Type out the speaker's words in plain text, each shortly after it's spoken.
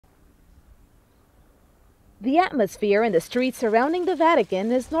The atmosphere in the streets surrounding the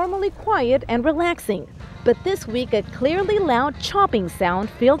Vatican is normally quiet and relaxing, but this week a clearly loud chopping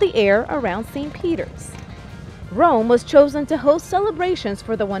sound filled the air around St. Peter's. Rome was chosen to host celebrations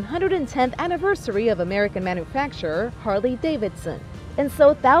for the 110th anniversary of American manufacturer Harley-Davidson, and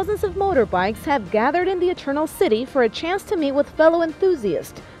so thousands of motorbikes have gathered in the Eternal City for a chance to meet with fellow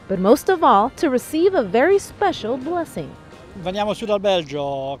enthusiasts, but most of all to receive a very special blessing. We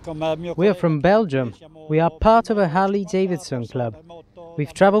are from Belgium. We are part of a Harley-Davidson Club.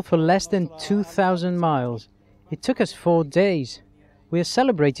 We've traveled for less than 2,000 miles. It took us 4 days. We are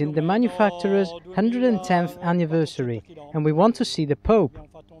celebrating the manufacturer's 110th anniversary, and we want to see the Pope.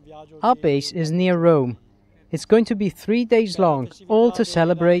 Our base is near Rome. It's going to be 3 days long, all to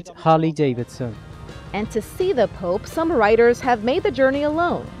celebrate Harley-Davidson. And to see the Pope, some riders have made the journey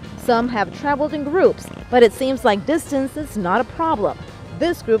alone. Some have traveled in groups, but it seems like distance is not a problem.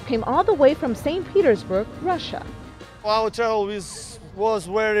 This group came all the way from St. Petersburg, Russia. Our travel was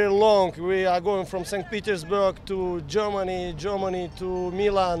very long. We are going from St. Petersburg to Germany to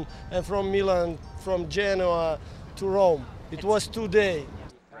Milan, and from Milan, from Genoa to Rome. It was 2 days.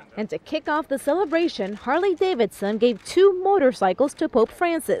 And to kick off the celebration, Harley-Davidson gave 2 motorcycles to Pope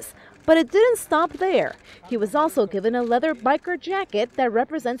Francis. But it didn't stop there. He was also given a leather biker jacket that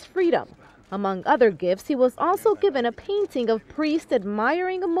represents freedom. Among other gifts, he was also given a painting of priests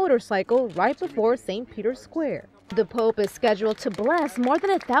admiring a motorcycle right before St. Peter's Square. The Pope is scheduled to bless more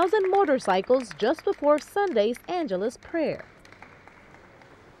than 1,000 motorcycles just before Sunday's Angelus prayer.